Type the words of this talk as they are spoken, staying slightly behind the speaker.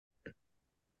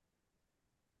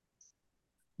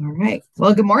All right.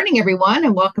 Well, good morning, everyone,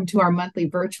 and welcome to our monthly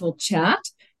virtual chat.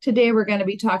 Today, we're going to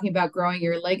be talking about growing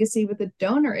your legacy with a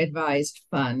donor advised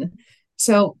fund.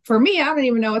 So, for me, I don't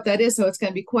even know what that is, so it's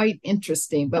going to be quite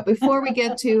interesting. But before we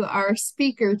get to our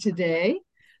speaker today,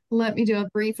 let me do a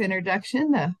brief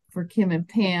introduction for Kim and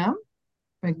Pam.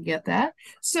 If I can get that.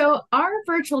 So, our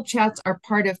virtual chats are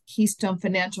part of Keystone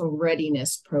Financial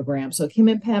Readiness Program. So, Kim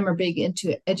and Pam are big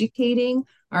into educating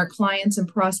our clients and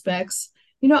prospects,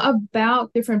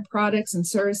 about different products and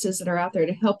services that are out there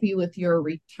to help you with your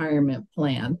retirement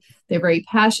plan. They're very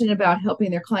passionate about helping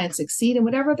their clients succeed in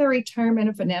whatever their retirement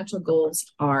and financial goals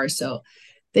are. So,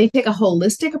 they take a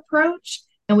holistic approach.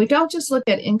 And we don't just look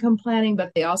at income planning,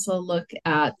 but they also look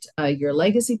at your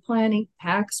legacy planning,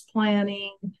 tax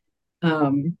planning,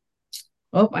 um,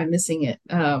 I'm missing it.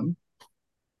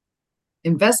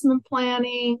 Investment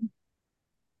planning,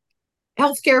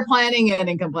 healthcare planning, and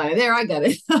income planning. There, I got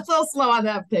it. I'm a little slow on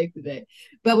the uptake today.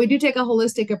 But we do take a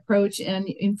holistic approach,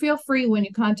 and feel free when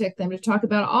you contact them to talk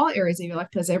about all areas of your life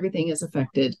because everything is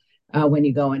affected when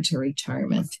you go into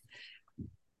retirement.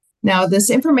 Now, this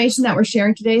information that we're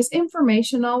sharing today is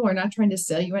informational. We're not trying to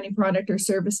sell you any product or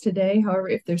service today. However,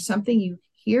 if there's something you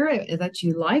hear that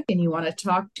you like and you want to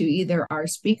talk to either our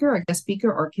speaker, our guest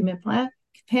speaker, or Kim and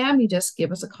Pam, you just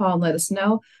give us a call and let us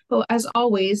know. But as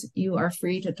always, you are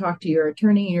free to talk to your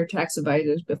attorney and your tax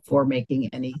advisors before making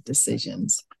any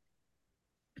decisions.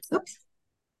 Oops,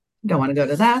 don't want to go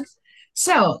to that.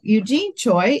 So Eugene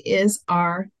Choi is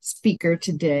our speaker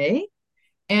today.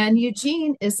 And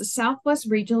Eugene is the Southwest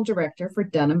Regional Director for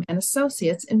Dunham and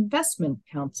Associates Investment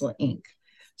Counsel, Inc.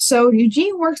 So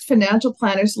Eugene works financial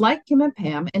planners like Kim and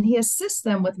Pam, and he assists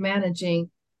them with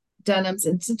managing Dunham's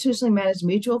institutionally managed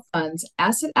mutual funds,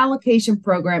 asset allocation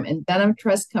program, and Dunham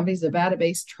Trust Company's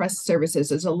Nevada-based trust services.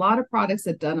 There's a lot of products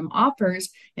that Dunham offers,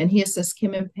 and he assists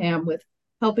Kim and Pam with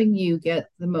helping you get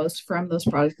the most from those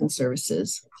products and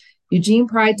services. Eugene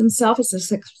prides himself as a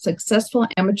successful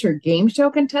amateur game show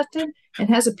contestant and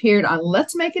has appeared on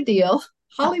Let's Make a Deal,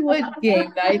 Hollywood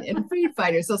Game Night, and Freed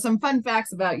Fighter. So some fun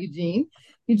facts about Eugene.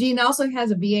 Eugene also has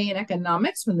a BA in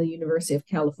economics from the University of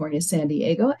California, San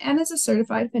Diego, and is a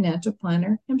certified financial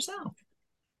planner himself.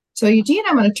 So Eugene,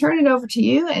 I'm going to turn it over to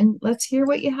you and let's hear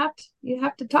what you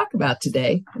have to talk about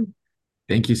today.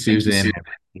 Thank you, Susan.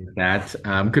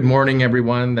 Good morning,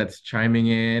 everyone that's chiming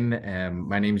in.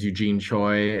 My name is Eugene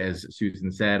Choi. As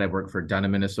Susan said, I work for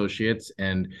Dunham and Associates.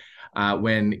 And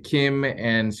when Kim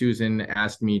and Susan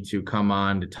asked me to come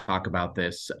on to talk about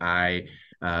this, I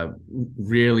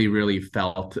really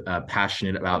felt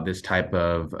passionate about this type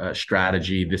of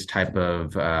strategy, this type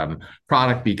of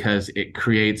product, because it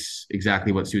creates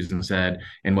exactly what Susan said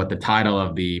and what the title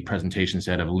of the presentation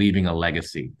said, of leaving a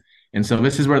legacy. And so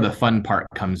this is where the fun part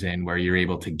comes in, where you're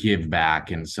able to give back.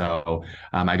 And so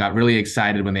I got really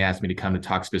excited when they asked me to come to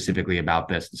talk specifically about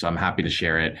this. So I'm happy to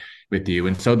share it with you.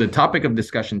 And so the topic of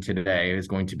discussion today is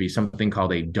going to be something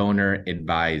called a donor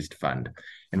advised fund.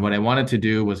 And what I wanted to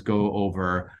do was go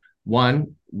over,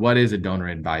 one, what is a donor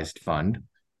advised fund?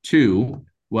 Two,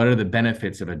 what are the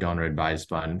benefits of a donor advised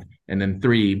fund? And then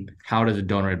three, how does a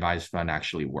donor advised fund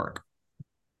actually work?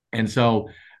 And so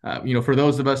for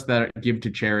those of us that give to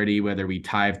charity, whether we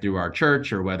tithe through our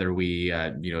church or whether we,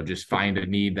 just find a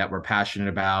need that we're passionate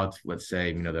about, let's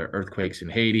say, the earthquakes in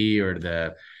Haiti or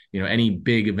any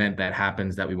big event that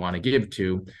happens that we want to give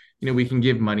to, we can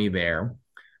give money there.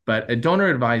 But a donor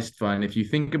advised fund, if you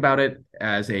think about it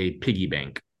as a piggy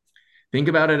bank, think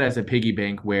about it as a piggy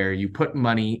bank where you put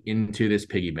money into this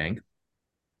piggy bank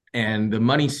and the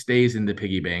money stays in the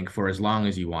piggy bank for as long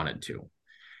as you want it to.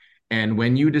 And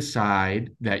when you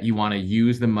decide that you want to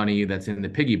use the money that's in the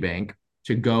piggy bank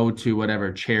to go to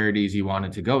whatever charities you want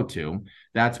it to go to,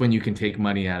 that's when you can take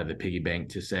money out of the piggy bank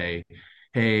to say,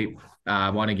 hey,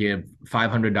 I want to give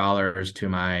 $500 to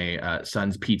my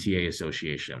son's PTA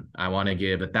association. I want to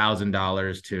give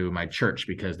 $1,000 to my church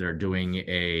because they're doing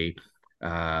a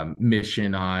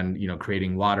mission on,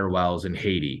 creating water wells in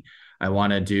Haiti. I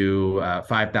want to do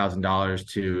 $5,000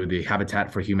 to the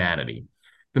Habitat for Humanity.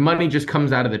 The money just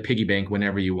comes out of the piggy bank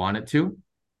whenever you want it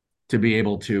to be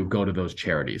able to go to those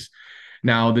charities.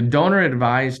 Now, the donor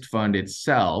advised fund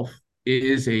itself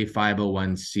is a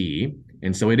 501c,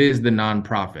 and so it is the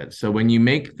nonprofit. So when you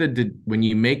make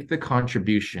the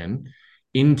contribution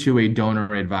into a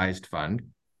donor advised fund,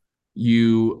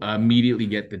 you immediately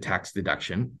get the tax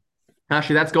deduction.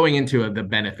 Actually, that's going into the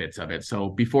benefits of it. So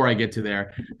before I get to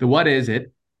there, what is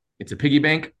it? It's a piggy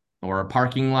bank or a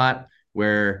parking lot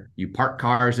where you park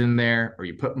cars in there or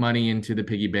you put money into the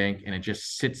piggy bank and it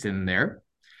just sits in there.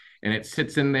 And it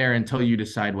sits in there until you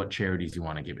decide what charities you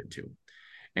want to give it to.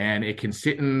 And it can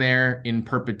sit in there in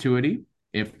perpetuity.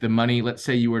 If the money, let's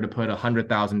say you were to put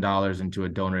 $100,000 into a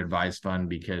donor advised fund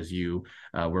because you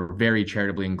were very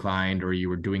charitably inclined, or you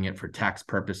were doing it for tax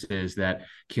purposes that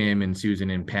Kim and Susan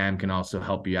and Pam can also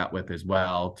help you out with as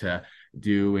well, to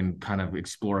do and kind of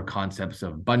explore concepts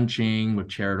of bunching with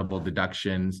charitable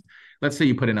deductions. Let's say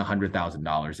you put in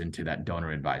 $100,000 into that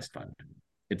donor advised fund.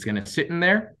 It's going to sit in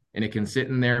there, and it can sit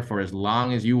in there for as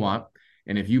long as you want.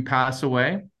 And if you pass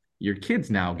away, your kids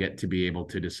now get to be able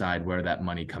to decide where that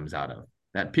money comes out of.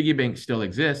 That piggy bank still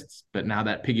exists, but now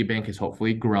that piggy bank is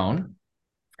hopefully grown,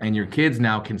 and your kids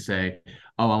now can say,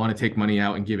 oh, I want to take money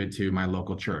out and give it to my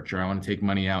local church, or I want to take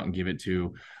money out and give it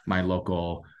to my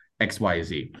local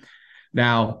XYZ.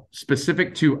 Now,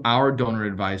 specific to our donor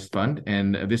advised fund,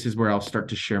 and this is where I'll start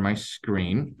to share my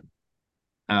screen.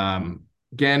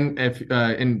 Again, if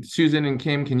and Susan and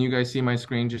Kim, can you guys see my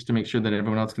screen just to make sure that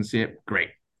everyone else can see it?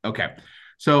 Great. Okay.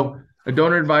 So a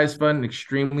donor advised fund, an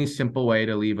extremely simple way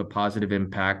to leave a positive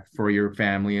impact for your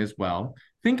family as well.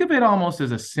 Think of it almost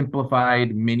as a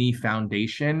simplified mini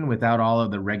foundation without all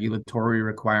of the regulatory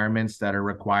requirements that are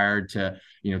required to,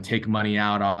 take money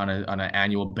out on an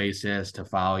annual basis to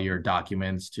file your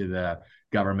documents to the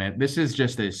government. This is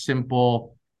just a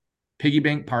simple piggy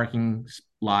bank parking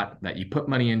lot that you put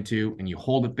money into, and you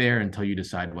hold it there until you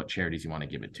decide what charities you want to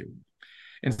give it to.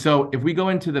 And so if we go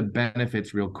into the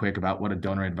benefits real quick about what a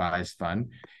donor advised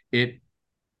fund, it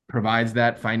provides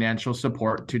that financial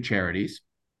support to charities.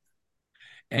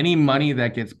 Any money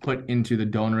that gets put into the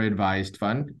donor advised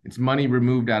fund, it's money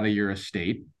removed out of your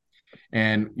estate.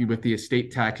 And with the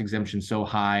estate tax exemption so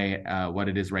high, what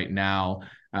it is right now,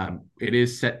 it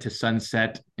is set to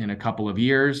sunset in a couple of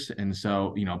years. And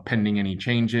so, pending any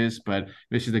changes, but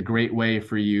this is a great way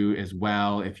for you as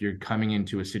well, if you're coming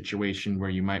into a situation where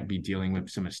you might be dealing with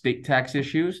some estate tax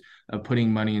issues, of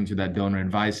putting money into that donor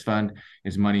advised fund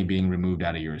is money being removed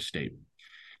out of your estate.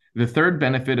 The third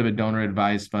benefit of a donor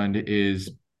advised fund is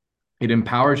it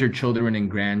empowers your children and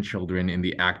grandchildren in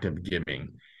the act of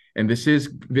giving. And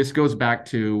this goes back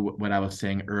to what I was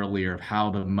saying earlier of how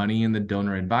the money in the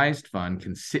donor advised fund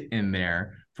can sit in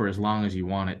there for as long as you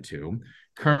want it to.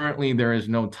 Currently, there is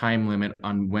no time limit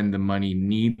on when the money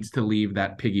needs to leave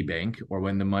that piggy bank, or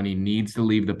when the money needs to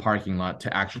leave the parking lot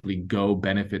to actually go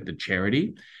benefit the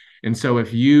charity. And so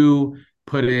if you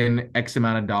put in X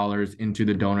amount of dollars into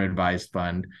the donor advised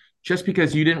fund, just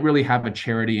because you didn't really have a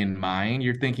charity in mind,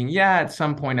 you're thinking, yeah, at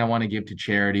some point I want to give to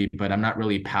charity, but I'm not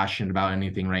really passionate about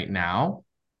anything right now.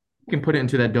 You can put it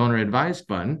into that donor advised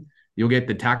fund. You'll get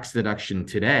the tax deduction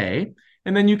today,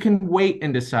 and then you can wait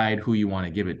and decide who you want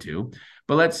to give it to.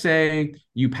 But let's say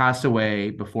you pass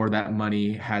away before that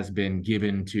money has been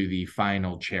given to the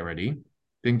final charity,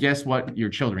 then guess what your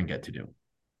children get to do?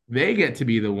 They get to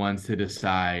be the ones to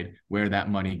decide where that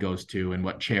money goes to and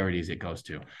what charities it goes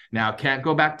to. Now, it can't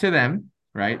go back to them,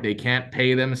 right? They can't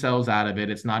pay themselves out of it.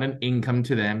 It's not an income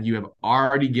to them. You have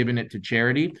already given it to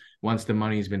charity once the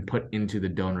money has been put into the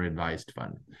donor advised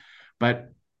fund.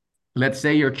 But let's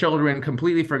say your children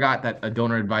completely forgot that a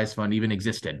donor advised fund even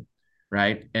existed,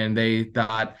 right? And they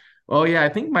thought, oh yeah, I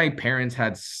think my parents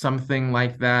had something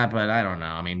like that, but I don't know.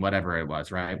 I mean, whatever it was,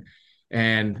 right?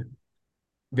 And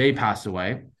they pass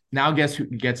away. Now guess who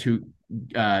gets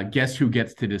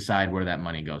to decide where that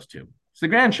money goes to? It's the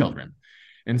grandchildren.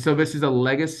 And so this is a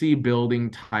legacy building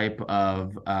type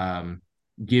of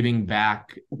giving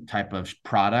back type of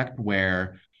product,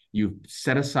 where you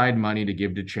set aside money to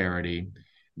give to charity.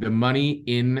 The money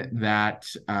in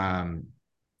that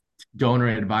donor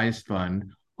advised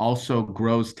fund also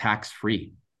grows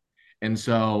tax-free. And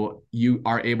so you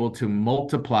are able to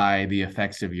multiply the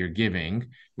effects of your giving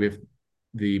with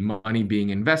the money being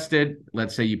invested.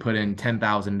 Let's say you put in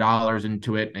 $10,000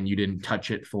 into it and you didn't touch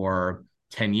it for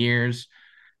 10 years.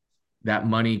 That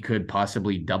money could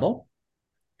possibly double.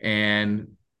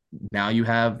 And now you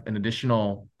have an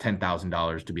additional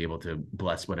 $10,000 to be able to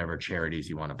bless whatever charities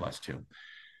you want to bless to.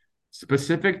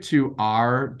 Specific to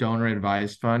our donor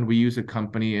advised fund, we use a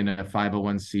company in a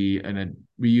 501c, and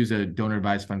we use a donor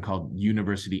advised fund called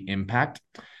University Impact.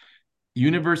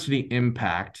 University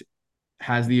Impact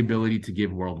has the ability to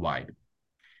give worldwide.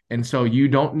 And so you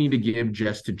don't need to give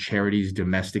just to charities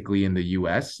domestically in the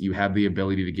US. You have the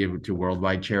ability to give to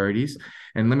worldwide charities.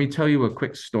 And let me tell you a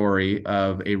quick story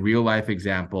of a real life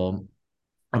example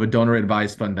of a donor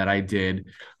advised fund that I did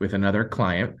with another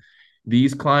client.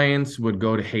 These clients would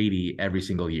go to Haiti every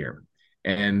single year,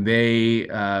 and they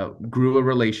grew a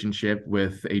relationship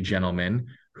with a gentleman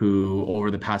who,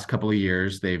 over the past couple of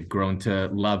years, they've grown to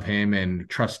love him and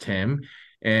trust him.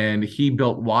 And he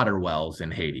built water wells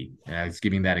in Haiti. And I was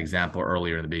giving that example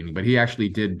earlier in the beginning, but he actually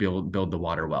did build the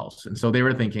water wells. And so they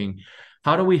were thinking,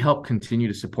 how do we help continue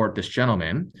to support this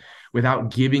gentleman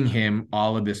without giving him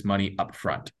all of this money up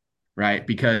front, right?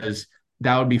 Because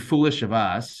that would be foolish of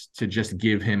us to just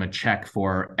give him a check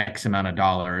for X amount of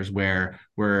dollars where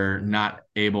we're not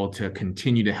able to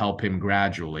continue to help him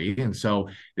gradually. And so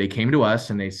they came to us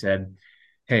and they said,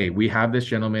 hey, we have this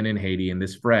gentleman in Haiti and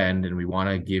this friend, and we want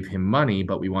to give him money,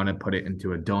 but we want to put it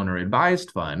into a donor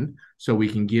advised fund so we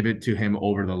can give it to him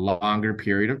over the longer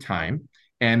period of time.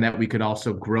 And that we could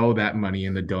also grow that money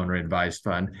in the donor advised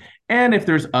fund. And if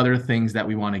there's other things that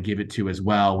we want to give it to as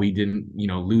well, we didn't,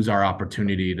 lose our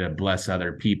opportunity to bless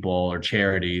other people or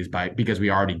charities because we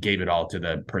already gave it all to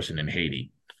the person in Haiti.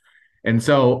 And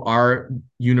so our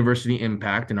university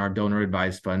impact and our donor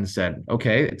advised fund said,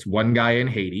 okay, it's one guy in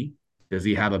Haiti. Does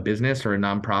he have a business or a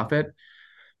nonprofit?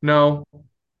 No.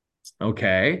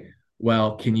 Okay.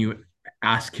 Well, can you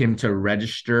ask him to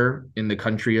register in the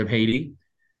country of Haiti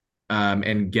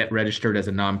and get registered as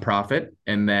a nonprofit?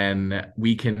 And then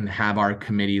we can have our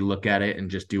committee look at it and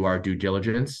just do our due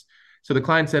diligence. So the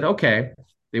client said, okay.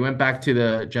 They went back to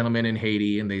the gentleman in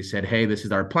Haiti and they said, hey, this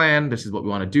is our plan. This is what we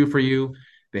want to do for you.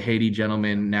 The Haiti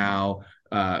gentleman now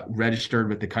registered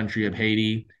with the country of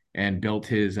Haiti and built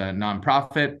his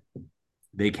nonprofit.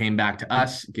 They came back to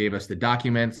us, gave us the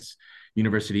documents.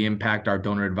 University Impact, our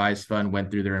donor advised fund, went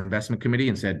through their investment committee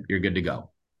and said, you're good to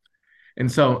go.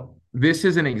 And so this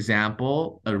is an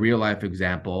example, a real life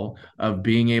example of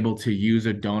being able to use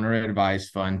a donor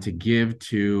advised fund to give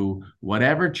to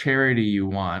whatever charity you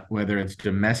want, whether it's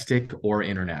domestic or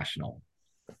international.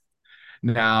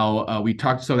 Now, we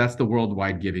talked, so that's the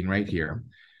worldwide giving right here.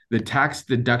 The tax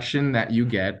deduction that you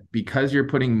get because you're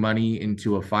putting money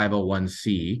into a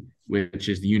 501c, which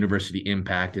is the university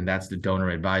impact, and that's the donor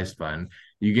advised fund,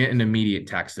 you get an immediate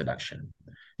tax deduction.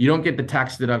 You don't get the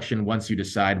tax deduction once you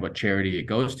decide what charity it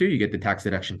goes to. You get the tax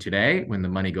deduction today when the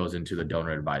money goes into the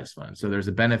donor advised fund. So there's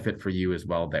a benefit for you as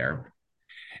well there.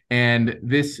 And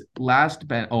this last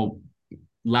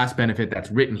benefit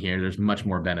that's written here, there's much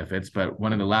more benefits, but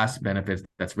one of the last benefits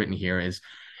that's written here is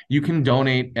you can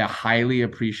donate a highly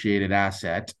appreciated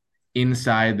asset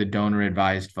inside the donor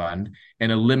advised fund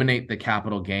and eliminate the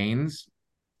capital gains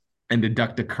and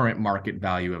deduct the current market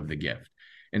value of the gift.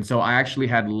 And so I actually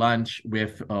had lunch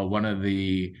with one of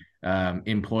the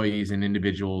employees and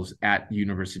individuals at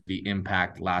University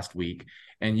Impact last week,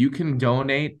 and you can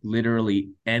donate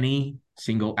literally any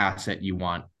single asset you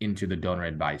want into the donor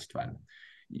advised fund.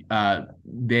 I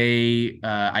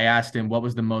asked him what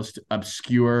was the most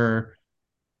obscure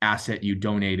asset you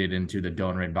donated into the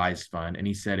donor advised fund, and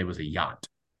he said it was a yacht.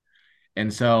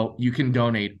 And so you can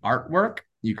donate artwork,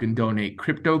 you can donate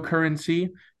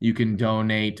cryptocurrency, you can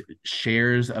donate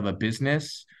shares of a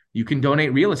business, you can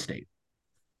donate real estate,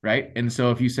 right? And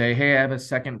so if you say, hey, I have a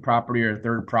second property or a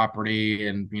third property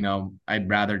and I'd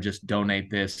rather just donate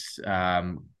this,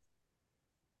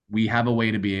 we have a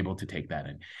way to be able to take that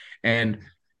in. And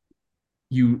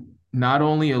you not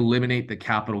only eliminate the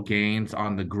capital gains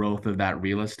on the growth of that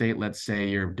real estate, let's say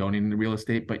you're donating the real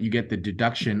estate, but you get the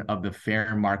deduction of the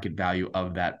fair market value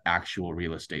of that actual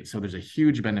real estate. So there's a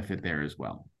huge benefit there as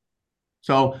well.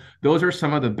 So those are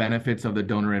some of the benefits of the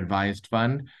donor advised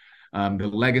fund. The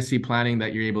legacy planning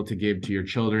that you're able to give to your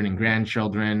children and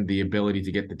grandchildren, the ability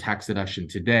to get the tax deduction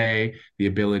today, the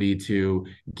ability to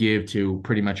give to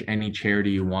pretty much any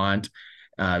charity you want,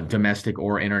 domestic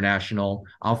or international.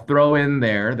 I'll throw in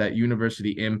there that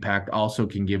University Impact also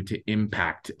can give to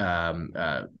impact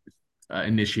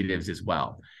initiatives as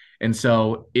well. And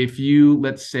so if you,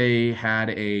 let's say, had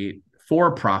a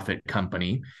for-profit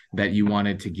company that you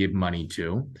wanted to give money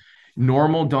to,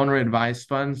 normal donor advised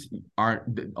funds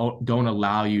don't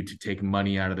allow you to take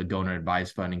money out of the donor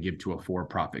advised fund and give to a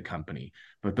for-profit company.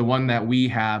 But the one that we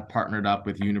have partnered up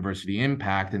with University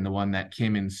Impact and the one that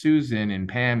Kim and Susan and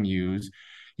Pam use,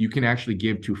 you can actually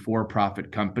give to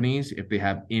for-profit companies if they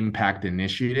have impact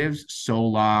initiatives, so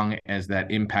long as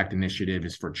that impact initiative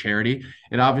is for charity.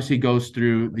 It obviously goes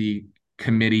through the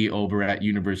committee over at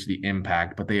University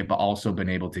Impact, but they have also been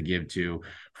able to give to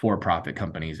for-profit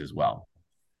companies as well.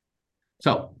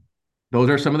 So those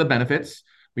are some of the benefits.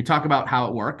 We talk about how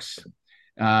it works.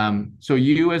 So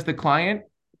you as the client,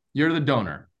 you're the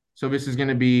donor. So this is going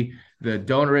to be the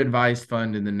donor advised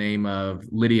fund in the name of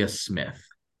Lydia Smith.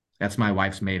 That's my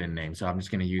wife's maiden name, so I'm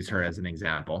just going to use her as an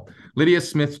example. Lydia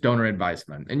Smith's donor advised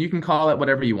fund. And you can call it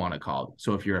whatever you want to call it.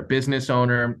 So if you're a business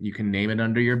owner, you can name it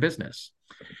under your business.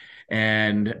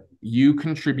 And you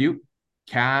contribute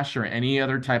cash or any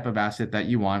other type of asset that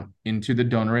you want into the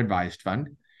donor advised fund.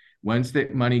 Once the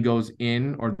money goes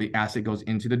in or the asset goes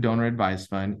into the donor advised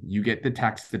fund, you get the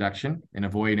tax deduction and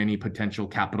avoid any potential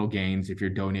capital gains if you're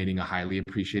donating a highly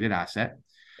appreciated asset.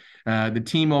 The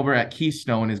team over at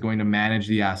Keystone is going to manage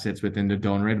the assets within the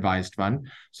donor advised fund.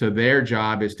 So their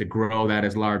job is to grow that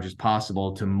as large as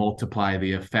possible to multiply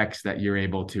the effects that you're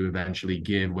able to eventually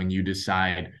give when you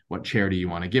decide what charity you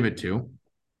want to give it to.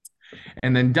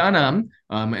 And then Dunham,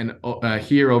 and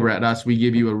here over at us, we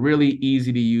give you a really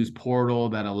easy to use portal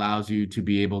that allows you to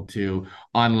be able to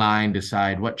online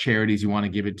decide what charities you want to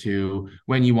give it to,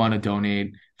 when you want to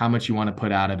donate, how much you want to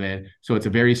put out of it. So it's a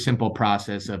very simple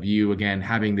process of you, again,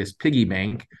 having this piggy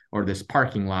bank or this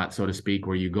parking lot, so to speak,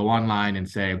 where you go online and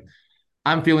say,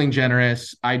 I'm feeling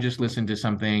generous. I just listened to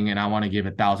something and I want to give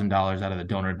 $1,000 out of the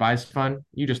donor advised fund.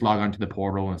 You just log onto the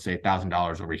portal and say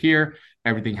 $1,000 over here.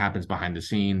 Everything happens behind the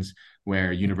scenes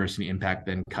where University Impact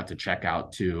then cuts a check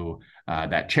out to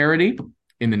that charity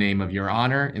in the name of your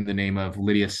honor, in the name of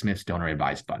Lydia Smith's donor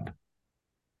advised fund.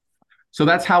 So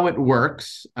that's how it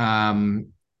works.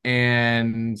 And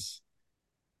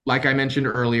like I mentioned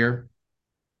earlier,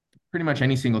 pretty much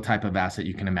any single type of asset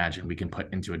you can imagine we can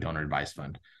put into a donor advised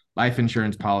fund. Life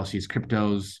insurance policies,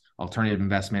 cryptos, alternative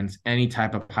investments, any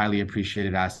type of highly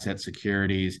appreciated asset,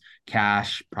 securities,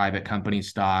 cash, private company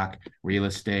stock, real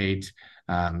estate,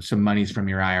 some monies from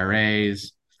your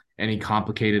IRAs, any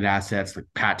complicated assets like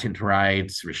patent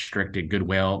rights, restricted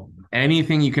goodwill,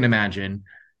 anything you can imagine,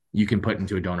 you can put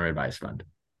into a donor advised fund.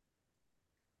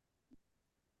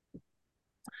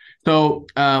 So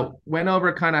went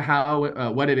over kind of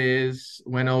how, what it is,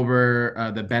 went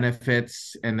over the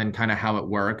benefits, and then kind of how it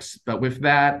works. But with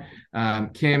that,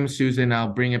 Kim, Susan,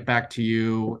 I'll bring it back to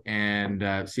you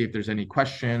and see if there's any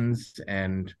questions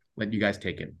and let you guys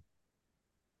take it.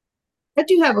 I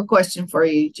do have a question for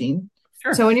you, Eugene.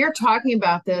 Sure. So when you're talking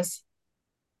about this,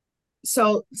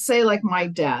 so say like my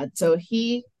dad, so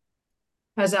he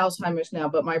has Alzheimer's now,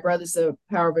 but my brother's the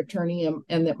power of attorney,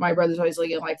 and that my brother's always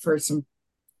looking like for some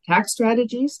tax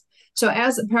strategies. So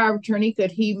as a power of attorney,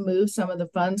 could he move some of the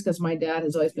funds? Because my dad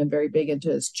has always been very big into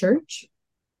his church.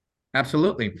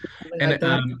 Absolutely. And Like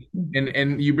that.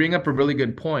 And you bring up a really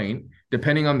good point.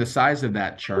 Depending on the size of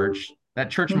that church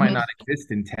might not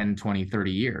exist in 10, 20,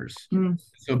 30 years.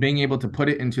 So being able to put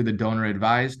it into the donor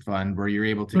advised fund where you're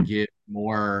able to give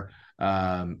more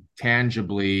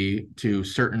tangibly to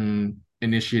certain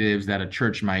initiatives that a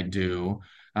church might do.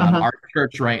 Our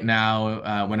church right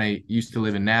now, when I used to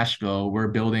live in Nashville, we're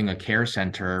building a care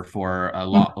center for a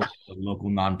lot of local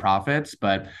nonprofits.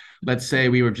 But let's say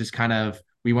we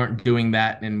weren't doing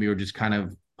that and we were just kind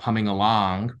of humming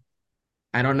along.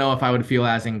 I don't know if I would feel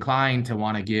as inclined to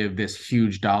want to give this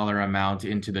huge dollar amount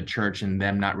into the church and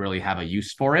them not really have a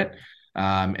use for it.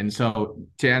 And so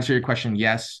to answer your question,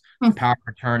 yes, power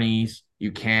of attorneys,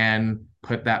 you can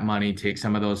put that money, take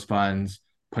some of those funds,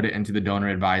 put it into the donor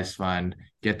advised fund,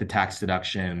 get the tax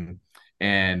deduction,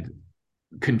 and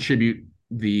contribute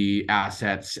the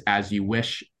assets as you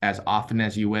wish, as often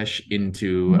as you wish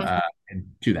into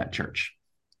that church.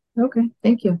 Okay,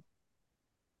 thank you.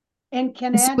 And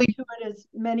can add to it as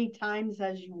many times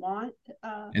as you want.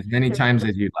 As many times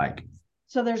as you'd like.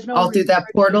 So there's no all through that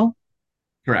portal?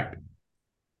 Correct.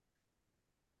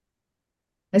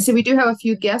 I see we do have a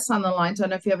few guests on the line, so I don't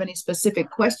know if you have any specific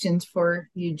questions for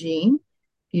Eugene.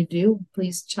 If you do,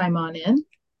 please chime on in.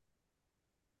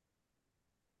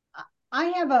 I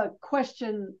have a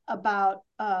question about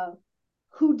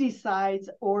who decides,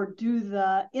 or do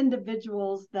the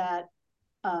individuals that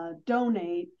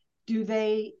donate, do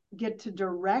they get to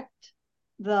direct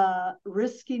the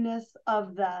riskiness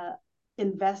of the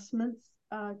investments?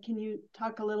 Can you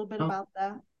talk a little bit about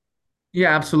that?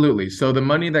 Yeah, absolutely. So the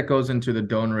money that goes into the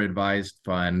donor advised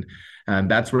fund,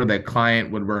 that's where the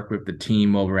client would work with the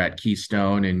team over at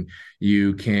Keystone, and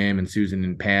you, Kim, and Susan,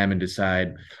 and Pam, and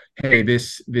decide, hey,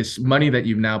 this money that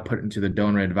you've now put into the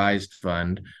donor advised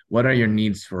fund, what are your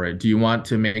needs for it? Do you want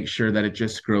to make sure that it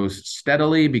just grows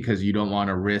steadily because you don't want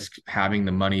to risk having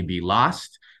the money be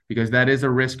lost? Because that is a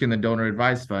risk in the donor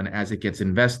advised fund as it gets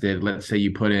invested. Let's say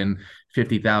you put in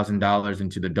 $50,000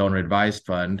 into the donor advised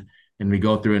fund, and we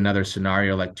go through another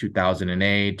scenario like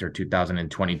 2008 or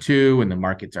 2022 and the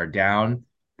markets are down,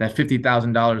 that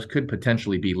 $50,000 could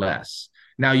potentially be less.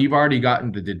 Now, you've already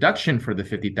gotten the deduction for the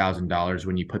 $50,000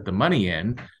 when you put the money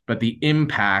in, but the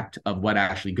impact of what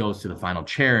actually goes to the final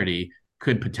charity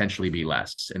could potentially be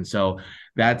less. And so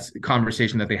that's a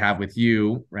conversation that they have with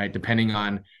you, right? Depending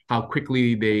on how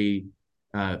quickly they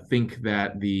think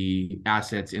that the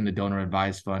assets in the donor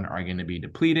advised fund are going to be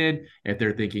depleted. If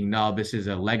they're thinking, no, this is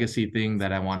a legacy thing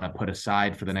that I want to put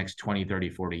aside for the next 20, 30,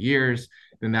 40 years,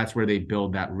 then that's where they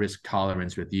build that risk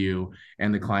tolerance with you.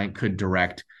 And the client could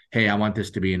direct, hey, I want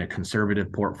this to be in a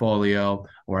conservative portfolio,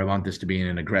 or I want this to be in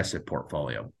an aggressive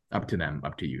portfolio. Up to them,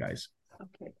 up to you guys.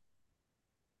 Okay.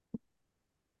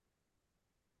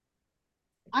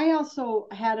 I also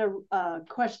had a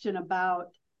question about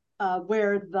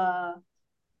where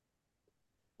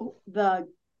the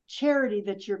charity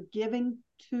that you're giving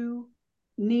to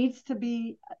needs to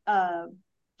be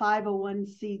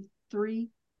 501c3,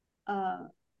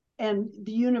 and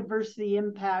the university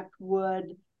impact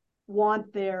would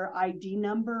want their ID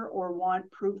number or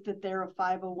want proof that they're a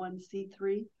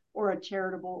 501c3 or a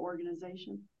charitable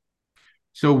organization.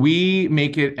 So we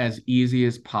make it as easy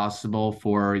as possible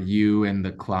for you and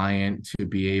the client to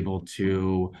be able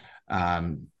to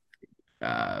um,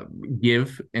 uh,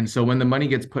 give. And so when the money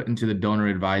gets put into the donor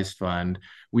advised fund,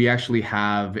 we actually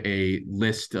have a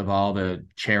list of all the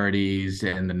charities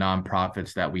and the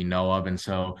nonprofits that we know of. And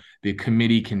so the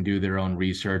committee can do their own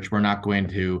research. We're not going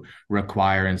to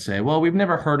require and say, well, we've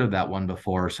never heard of that one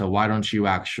before, so why don't you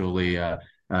actually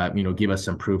give us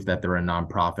some proof that they're a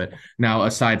nonprofit. Now,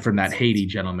 aside from that Haiti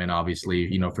gentleman,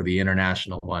 obviously, for the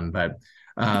international one, but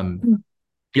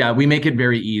yeah, we make it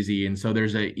very easy. And so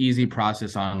there's an easy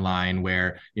process online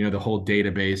where, the whole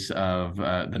database of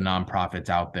the nonprofits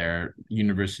out there,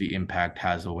 University Impact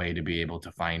has a way to be able to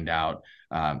find out,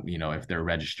 if they're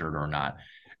registered or not.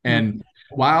 And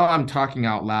while I'm talking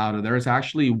out loud, there's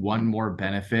actually one more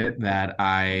benefit that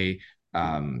I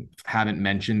haven't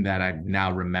mentioned that I've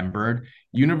now remembered.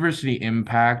 University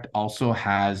Impact also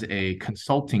has a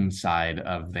consulting side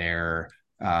of their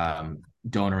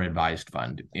donor advised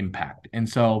fund, Impact. And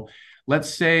so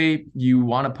let's say you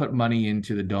want to put money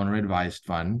into the donor advised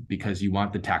fund because you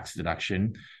want the tax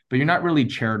deduction, but you're not really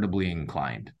charitably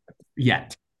inclined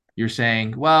yet. You're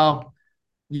saying, well,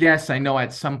 yes, I know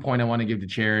at some point I want to give to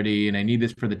charity and I need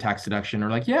this for the tax deduction,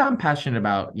 or like, yeah, I'm passionate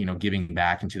about, giving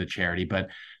back into the charity, but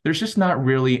there's just not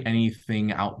really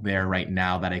anything out there right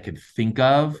now that I could think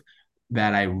of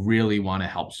that I really want to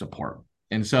help support.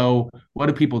 And so what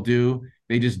do people do?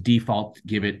 They just default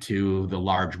give it to the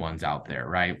large ones out there,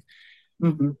 right?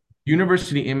 Mm-hmm.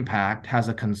 University Impact has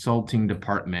a consulting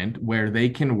department where they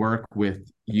can work with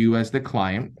you as the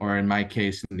client, or in my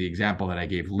case, in the example that I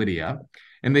gave, Lydia,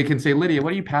 and they can say, Lydia,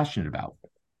 what are you passionate about?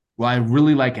 Well, I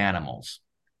really like animals.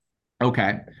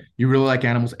 Okay. You really like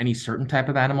animals? Any certain type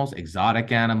of animals?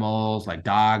 Exotic animals like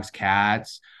dogs,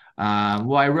 cats?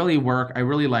 Well, I really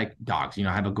like dogs.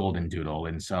 I have a golden doodle,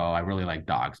 and so I really like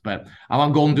dogs, but I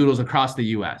want golden doodles across the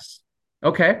US.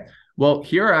 Okay. Well,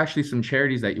 here are actually some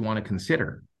charities that you want to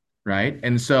consider, right?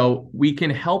 And so we can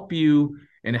help you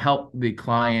and help the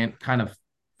client kind of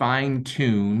fine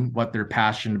tune what they're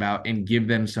passionate about and give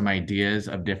them some ideas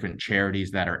of different charities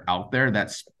that are out there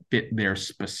that fit their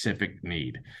specific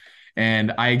need.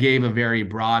 And I gave a very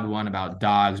broad one about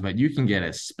dogs, but you can get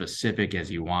as specific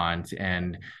as you want.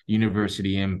 And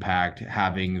University Impact,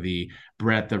 having the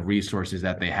breadth of resources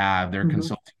that they have, their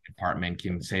consulting department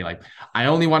can say, like, I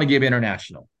only want to give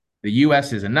international. The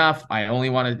US is enough. I only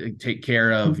want to take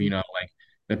care of, like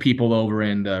the people over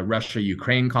in the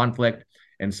Russia-Ukraine conflict.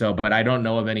 And so, but I don't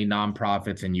know of any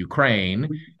nonprofits in Ukraine,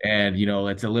 and,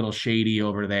 it's a little shady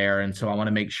over there. And so I want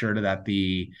to make sure that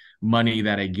the money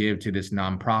that I give to this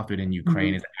nonprofit in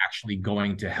Ukraine is actually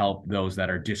going to help those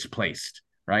that are displaced,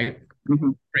 right?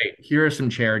 Great. Here are some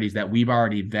charities that we've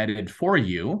already vetted for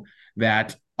you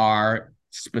that are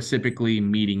specifically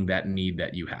meeting that need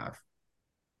that you have.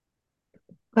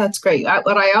 That's great.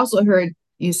 What I also heard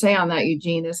you say on that,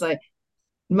 Eugene, is like,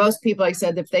 most people, like I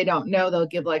said, if they don't know, they'll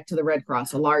give like to the Red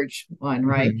Cross, a large one,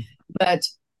 right? But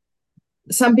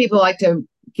some people like to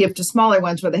give to smaller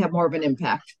ones where they have more of an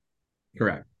impact.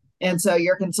 Correct. And so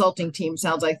your consulting team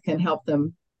sounds like can help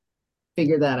them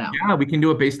figure that out. Yeah, we can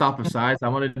do it based off of size. I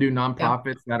want to do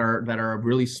nonprofits that are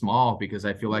really small because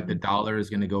I feel like the dollar is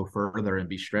going to go further and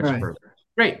be stretched further.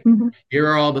 Great. Here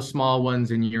are all the small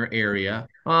ones in your area.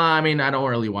 I mean, I don't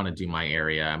really want to do my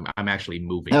area. I'm actually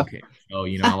moving. Okay. So,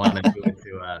 I want to move it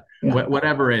to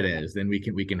whatever it is, then we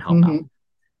can help out.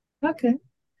 Okay.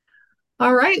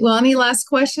 All right. Well, any last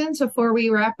questions before we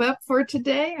wrap up for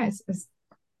today?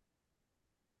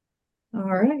 All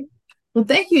right. Well,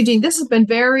 thank you, Eugene. This has been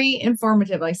very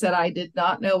informative. Like I said, I did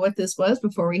not know what this was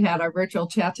before we had our virtual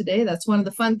chat today. That's one of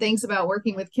the fun things about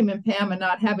working with Kim and Pam and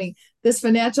not having this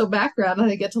financial background.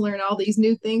 I get to learn all these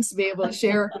new things to be able to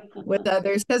share with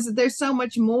others, because there's so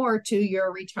much more to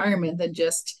your retirement than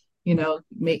just,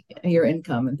 make your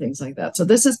income and things like that. So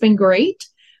this has been great.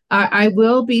 I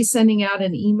will be sending out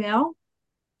an email.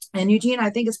 And Eugene, I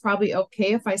think it's probably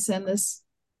okay if I send this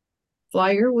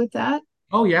flyer with that.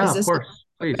 Oh, yeah, of course.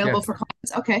 Please, available for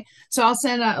clients. Okay. So I'll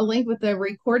send a link with the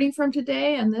recording from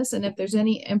today and this. And if there's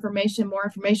any more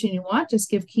information you want, just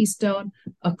give Keystone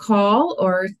a call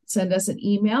or send us an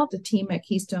email to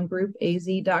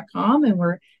team@keystonegroupaz.com. And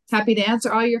we're happy to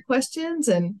answer all your questions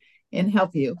and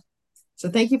help you. So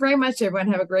thank you very much,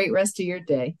 everyone. Have a great rest of your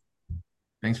day.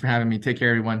 Thanks for having me. Take care,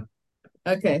 everyone.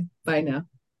 Okay, bye now.